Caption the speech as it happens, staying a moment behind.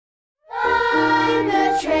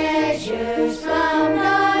treasures from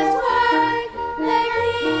God's word, the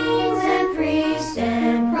kings and priests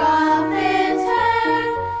and prophets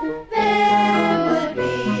heard, there would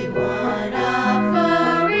be one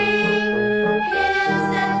offering, his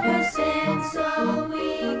death for sin, so we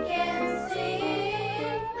can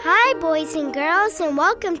sing. Hi, boys and girls, and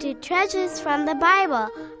welcome to Treasures from the Bible.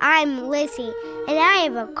 I'm Lizzie, and I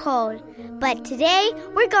have a cold. But today,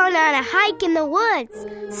 we're going on a hike in the woods.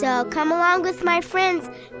 So come along with my friends,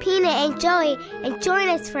 Peanut and Joey, and join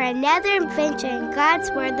us for another adventure in God's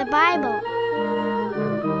Word, the Bible.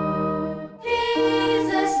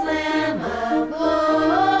 Jesus, Lamb of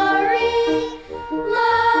glory,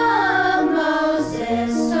 love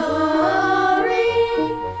Moses' story,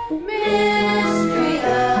 mystery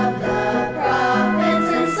of the prophets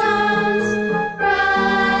and Psalms,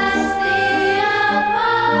 Christ the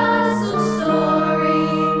apostle story.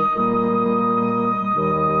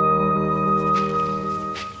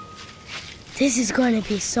 This is going to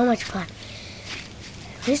be so much fun.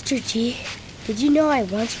 Mr. G, did you know I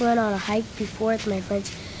once went on a hike before with my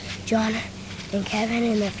friends John and Kevin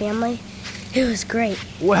and their family? It was great.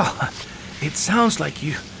 Well, it sounds like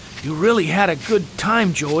you really had a good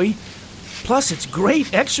time, Joey. Plus, it's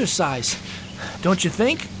great exercise. Don't you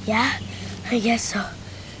think? Yeah, I guess so.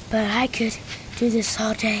 But I could do this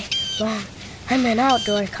all day long. I'm an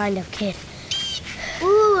outdoor kind of kid.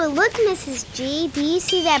 Ooh, look, Mrs. G. Do you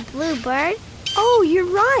see that blue bird? Oh, you're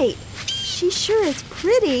right. She sure is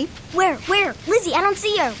pretty. Where? Lizzie, I don't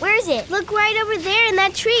see her. Where is it? Look right over there in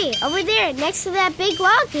that tree. Over there, next to that big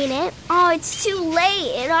log, ain't it? Oh, it's too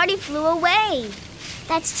late. It already flew away.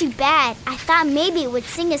 That's too bad. I thought maybe it would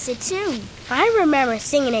sing us a tune. I remember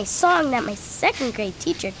singing a song that my second grade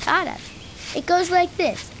teacher taught us. It goes like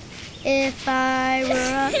this. If I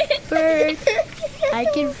were a bird, I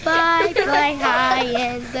can fly high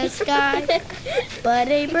in the sky. But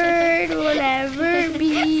a bird will never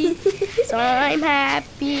be, so I'm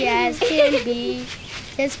happy as can be.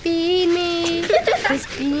 Just be me,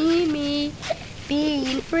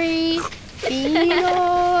 being free, being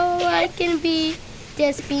all I can be.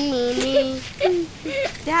 Just be me.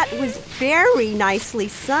 That was very nicely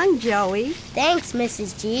sung, Joey. Thanks,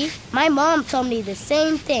 Mrs. G. My mom told me the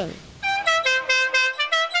same thing.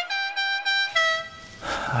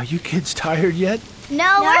 Are you kids tired yet?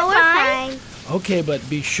 No, we're fine. Okay, but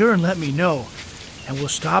be sure and let me know. And we'll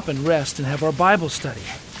stop and rest and have our Bible study.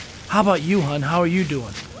 How about you, hon? How are you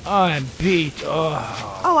doing? I'm beat.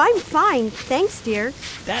 Oh, I'm fine. Thanks, dear.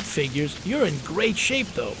 That figures. You're in great shape,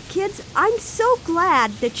 though. Kids, I'm so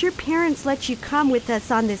glad that your parents let you come with us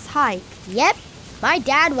on this hike. Yep, my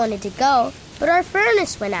dad wanted to go, but our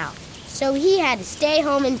furnace went out, so he had to stay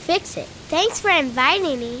home and fix it. Thanks for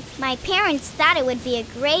inviting me. My parents thought it would be a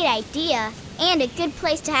great idea and a good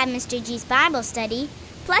place to have Mr. G's Bible study.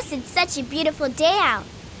 Plus, it's such a beautiful day out.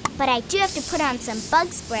 But I do have to put on some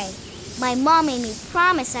bug spray. My mom made me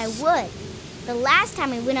promise I would. The last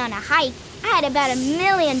time we went on a hike, I had about 1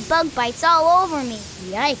 million bug bites all over me.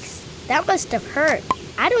 Yikes, that must have hurt.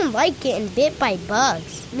 I don't like getting bit by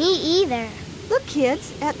bugs. Me either. Look,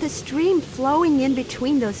 kids, at the stream flowing in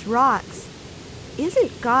between those rocks.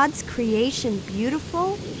 Isn't God's creation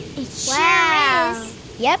beautiful? It sure is.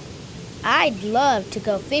 Yep. I'd love to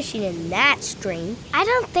go fishing in that stream. I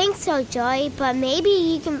don't think so, Joey, but maybe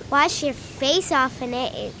you can wash your face off in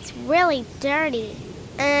it. It's really dirty.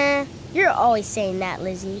 You're always saying that,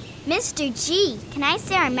 Lizzie. Mr. G, can I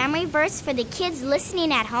say our memory verse for the kids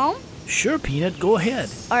listening at home? Sure, Peanut, go ahead.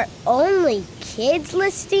 Are only kids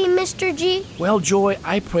listening, Mr. G? Well, Joy,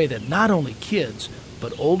 I pray that not only kids,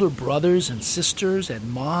 but older brothers and sisters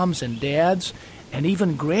and moms and dads and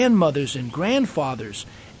even grandmothers and grandfathers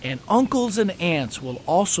and uncles and aunts will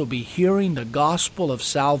also be hearing the gospel of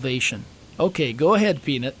salvation. Okay, go ahead,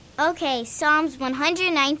 Peanut. Okay, Psalms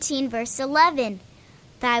 119, verse 11.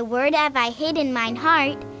 Thy word have I hid in mine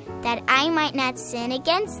heart, that I might not sin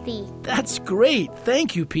against thee. That's great.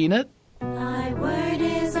 Thank you, Peanut. Thy word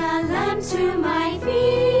is a lamp to my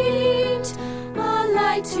feet, a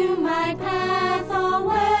light to my path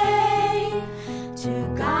alway,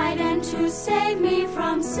 to guide and to save me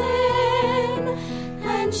from sin,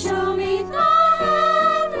 and show me the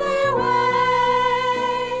heavenly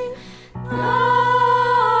way.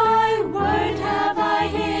 Thy word have I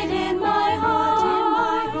hid in my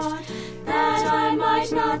heart, that I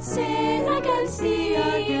might not sin against thee,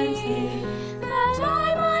 that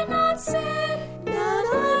I might not sin, that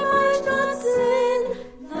I might not sin.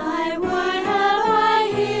 Thy word have I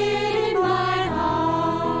hid in my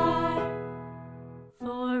heart.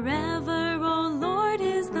 Forever, O Lord,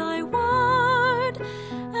 is thy word,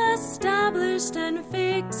 established and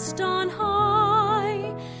fixed on high.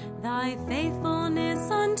 Thy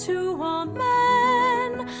faithfulness unto all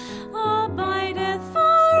men abideth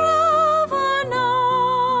forever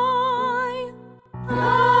nigh.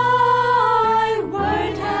 Thy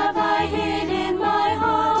word have I hid in my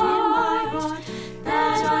heart,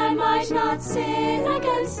 that I might not sin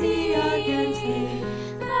against thee,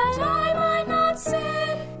 that I might not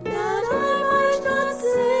sin, that I might not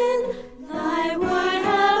sin. Thy word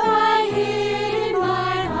have I hid in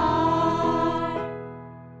my heart.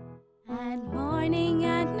 At morning,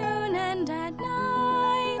 at noon, and at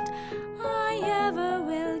night, I ever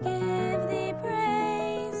will give thee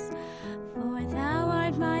praise. For thou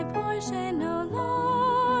art my portion, O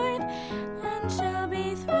Lord, and shall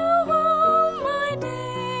be through all my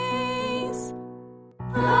days.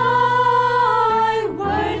 Thy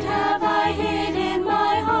word have I hid in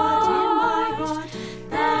my heart,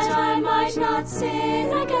 that I might not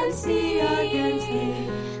sin against thee,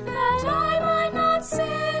 that I might not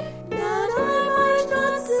sin, that I might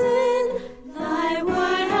not sin. Thy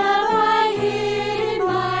word have I hid in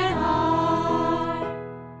my heart.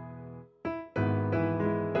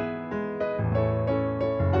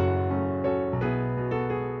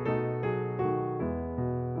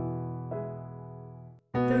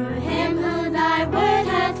 Through him who thy word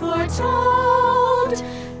hath foretold,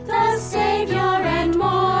 the Savior and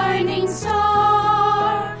morning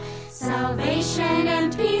star, salvation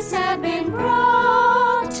and peace have been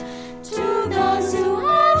brought to those who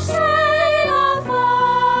have strayed afar.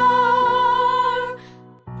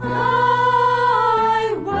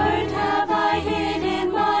 Thy word have I hid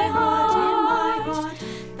in my heart,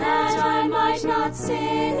 that I might not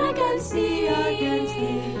sin against thee,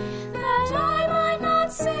 that I might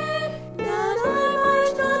not sin, that I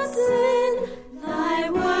might not sin. Thy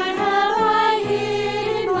word have I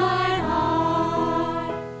hid in my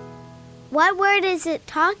heart. What word is it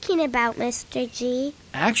talking about, Mr. G?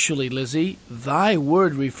 Actually, Lizzie, thy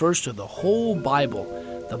word refers to the whole Bible.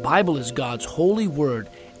 The Bible is God's holy word,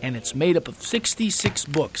 and it's made up of 66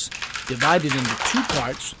 books, divided into two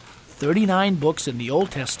parts, 39 books in the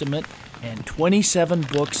Old Testament and 27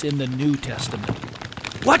 books in the New Testament.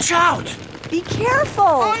 Watch out! Be careful!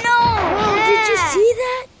 Oh, no! Whoa, did you see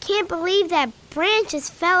that? Can't believe that branch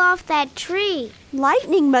just fell off that tree.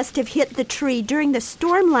 Lightning must have hit the tree during the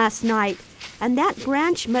storm last night, and that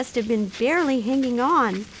branch must have been barely hanging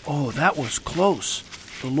on. Oh, that was close.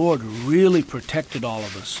 The Lord really protected all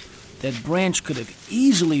of us. That branch could have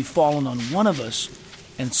easily fallen on one of us,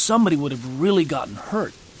 and somebody would have really gotten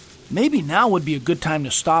hurt. Maybe now would be a good time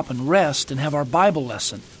to stop and rest and have our Bible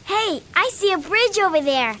lesson. Hey, I see a bridge over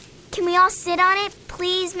there. Can we all sit on it,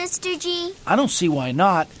 please, Mr. G? I don't see why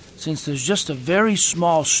not, since there's just a very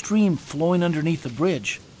small stream flowing underneath the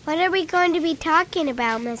bridge. What are we going to be talking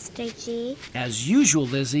about, Mr. G? As usual,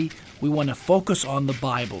 Lizzie, we want to focus on the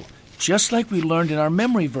Bible, just like we learned in our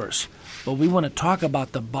memory verse. But we want to talk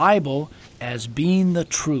about the Bible as being the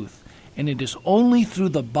truth, and it is only through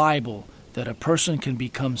the Bible that a person can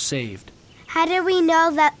become saved. How do we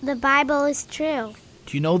know that the Bible is true?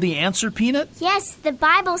 Do you know the answer, Peanut? Yes, the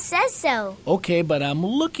Bible says so. Okay, but I'm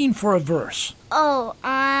looking for a verse.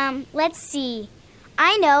 Let's see.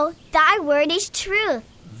 I know, thy word is truth.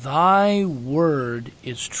 Thy word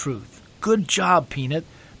is truth. Good job, Peanut.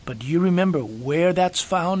 But do you remember where that's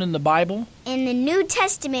found in the Bible? In the New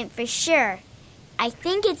Testament, for sure. I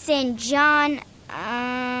think it's in John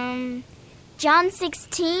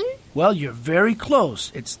 16? Well, you're very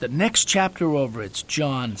close. It's the next chapter over. It's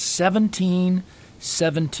John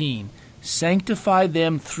 17:17. Sanctify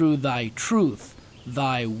them through thy truth.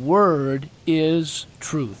 Thy word is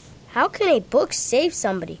truth. How can a book save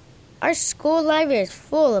somebody? Our school library is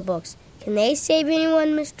full of books. Can they save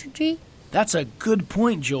anyone, Mr. G? That's a good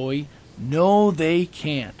point, Joey. No, they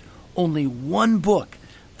can't. Only one book,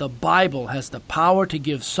 the Bible, has the power to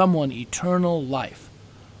give someone eternal life.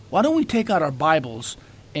 Why don't we take out our Bibles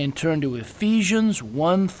and turn to Ephesians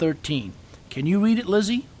 1:13. Can you read it,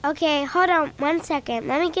 Lizzie? Okay, hold on 1 second.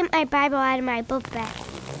 Let me get my Bible out of my book bag.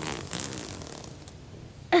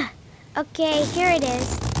 Okay, here it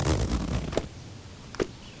is.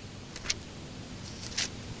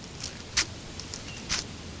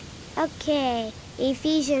 Okay,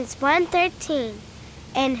 Ephesians 1:13.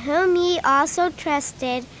 In whom ye also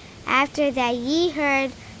trusted, after that ye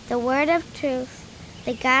heard the word of truth,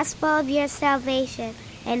 the gospel of your salvation,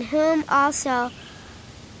 in whom also,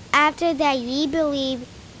 after that ye believed,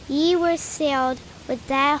 ye were sealed with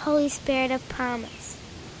that Holy Spirit of promise.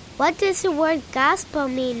 What does the word gospel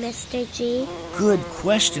mean, Mr. G? Good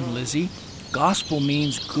question, Lizzie. Gospel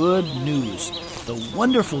means good news, the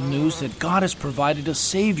wonderful news that God has provided a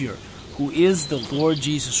Savior who who is the Lord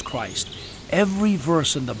Jesus Christ. Every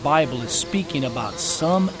verse in the Bible is speaking about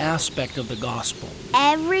some aspect of the gospel.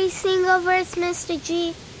 Every single verse, Mr.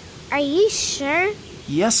 G? Are you sure?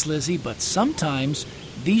 Yes, Lizzie, but sometimes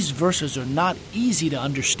these verses are not easy to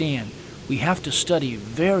understand. We have to study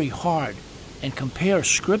very hard and compare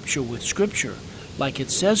Scripture with Scripture, like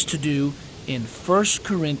it says to do in 1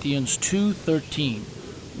 Corinthians 2:13,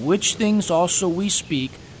 which things also we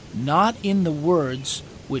speak, not in the words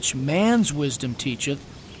which man's wisdom teacheth,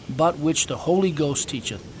 but which the Holy Ghost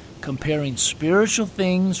teacheth, comparing spiritual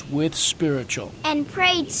things with spiritual. And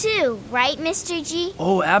pray too, right, Mr. G?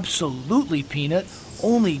 Oh, absolutely, Peanut.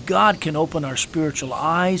 Only God can open our spiritual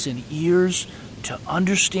eyes and ears to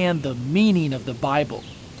understand the meaning of the Bible.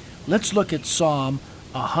 Let's look at Psalm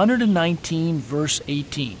 119, verse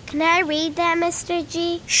 18. Can I read that, Mr.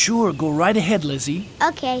 G? Sure, go right ahead, Lizzie.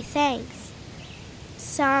 Okay, thanks.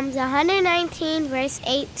 Psalms 119, verse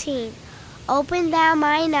 18. Open thou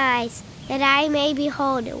mine eyes, that I may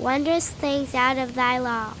behold wondrous things out of thy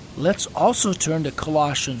law. Let's also turn to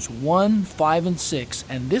Colossians 1, 5, and 6,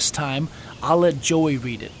 and this time I'll let Joey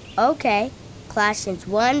read it. Okay, Colossians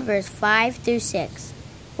 1, verse 5 through 6.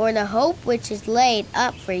 For the hope which is laid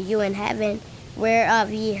up for you in heaven,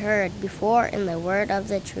 whereof ye heard before in the word of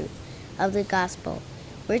the truth of the gospel,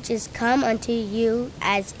 which is come unto you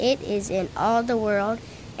as it is in all the world,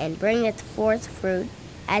 and bringeth forth fruit,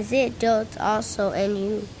 as it doth also in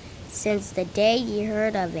you, since the day ye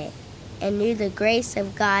heard of it, and knew the grace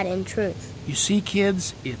of God in truth. You see,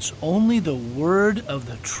 kids, it's only the word of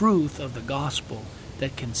the truth of the gospel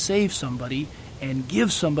that can save somebody and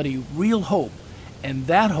give somebody real hope. And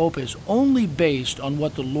that hope is only based on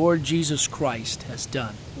what the Lord Jesus Christ has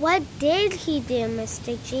done. What did he do,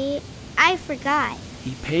 Mr. G? I forgot.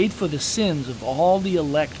 He paid for the sins of all the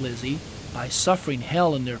elect, Lizzie, by suffering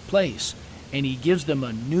hell in their place. And he gives them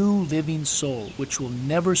a new living soul, which will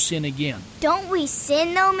never sin again. Don't we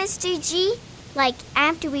sin, though, Mr. G? Like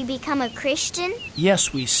after we become a Christian?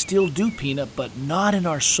 Yes, we still do, Peanut, but not in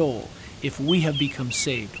our soul if we have become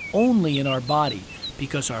saved. Only in our body,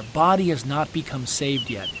 because our body has not become saved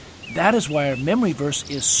yet. That is why our memory verse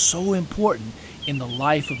is so important in the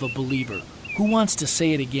life of a believer. Who wants to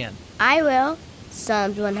say it again? I will.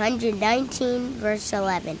 Psalms 119, verse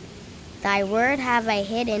 11. Thy word have I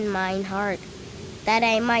hid in mine heart, that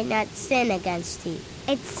I might not sin against thee.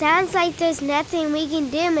 It sounds like there's nothing we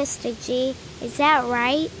can do, Mr. G. Is that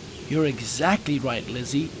right? You're exactly right,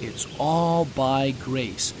 Lizzie. It's all by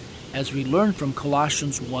grace, as we learned from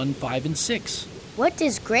Colossians 1, 5, and 6. What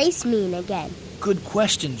does grace mean again? Good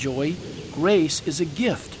question, Joey. Grace is a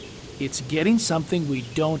gift. It's getting something we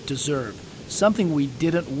don't deserve, something we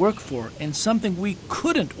didn't work for, and something we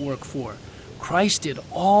couldn't work for. Christ did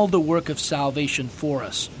all the work of salvation for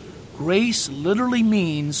us. Grace literally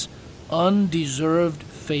means undeserved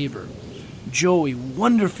favor. Joey,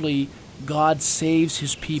 wonderfully, God saves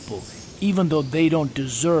his people, even though they don't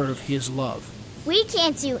deserve his love. We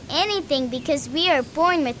can't do anything because we are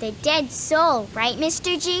born with a dead soul, right,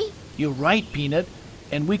 Mr. G? You're right, Peanut,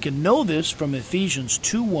 and we can know this from Ephesians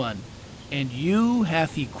 2:1. And you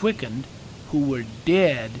hath he quickened, who were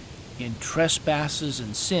dead in trespasses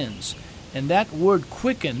and sins. And that word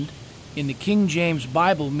quickened in the King James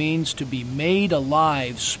Bible means to be made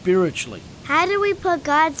alive spiritually. How do we put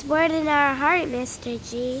God's word in our heart, Mr.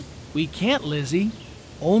 G? We can't, Lizzie.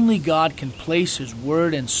 Only God can place his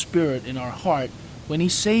word and spirit in our heart when he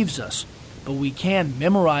saves us. But we can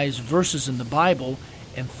memorize verses in the Bible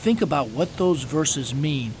and think about what those verses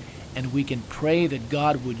mean, and we can pray that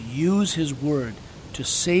God would use his word to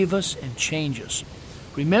save us and change us.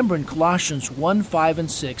 Remember in Colossians 1, 5,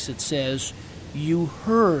 and 6, it says, you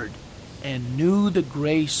heard and knew the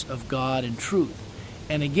grace of God in truth.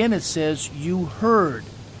 And again it says, you heard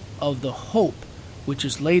of the hope which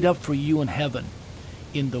is laid up for you in heaven,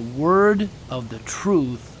 in the word of the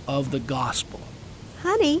truth of the gospel.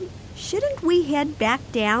 Honey, shouldn't we head back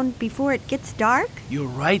down before it gets dark? You're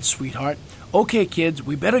right, sweetheart. Okay, kids,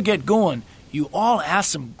 we better get going. You all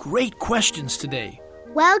asked some great questions today.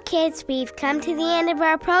 Well, kids, we've come to the end of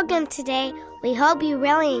our program today. We hope you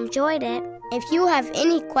really enjoyed it. If you have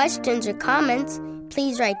any questions or comments,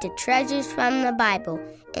 please write to Treasures from the Bible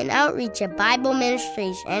and Outreach of Bible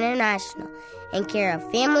Ministries International in care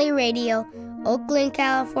of Family Radio, Oakland,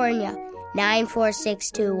 California,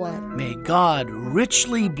 94621. May God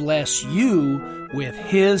richly bless you with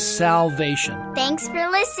his salvation. Thanks for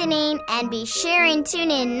listening, and be sure and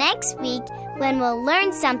tune in next week when we'll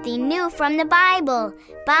learn something new from the Bible.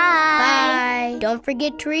 Bye. Bye. Don't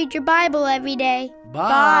forget to read your Bible every day.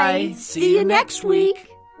 Bye. See you next week.